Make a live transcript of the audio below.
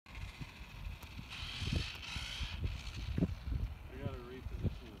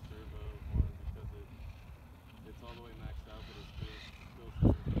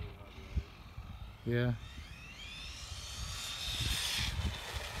Yeah.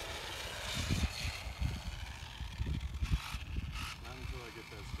 Not until I get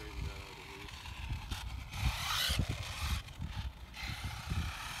that straightened out at least.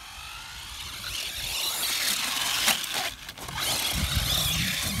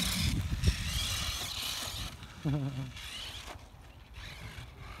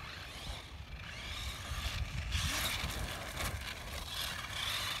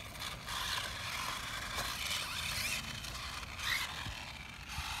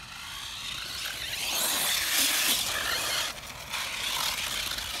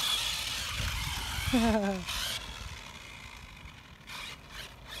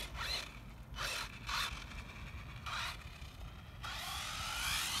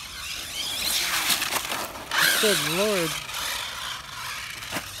 Good Lord.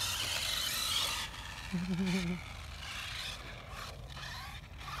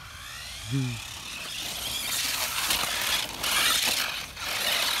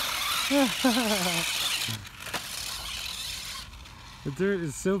 The dirt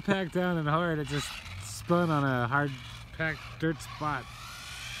is so packed down and hard, it just spun on a hard packed dirt spot.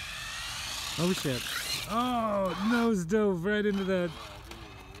 Oh shit. Oh, nose dove right into that.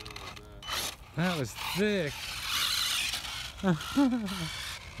 That was thick.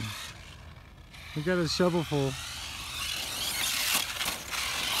 We got a shovelful.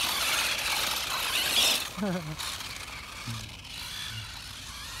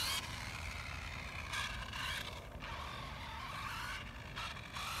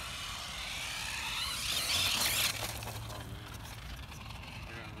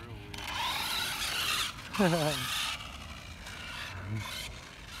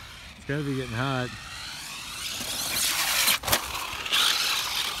 It's gotta be getting hot.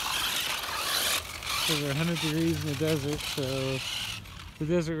 It's over 100 degrees in the desert, so the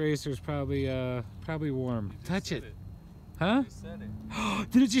desert racer's probably warm. Touch it. Huh? You said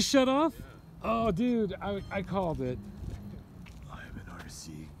it. Did it just shut off? Yeah. Oh, dude, I called it. I'm an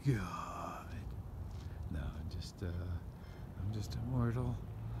RC god. No, I'm just immortal.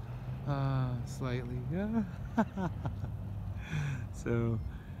 Slightly. Yeah. So,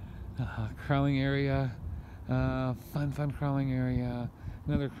 crawling area, fun crawling area.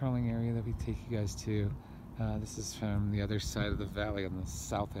 Another crawling area that we take you guys to. This is from the other side of the valley on the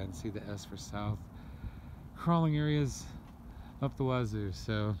south end. See the S for south. Crawling areas up the wazoo.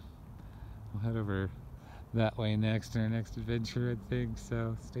 So we'll head over that way next in our next adventure, I think.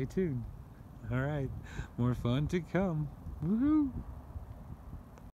 So stay tuned. All right, more fun to come. Woohoo!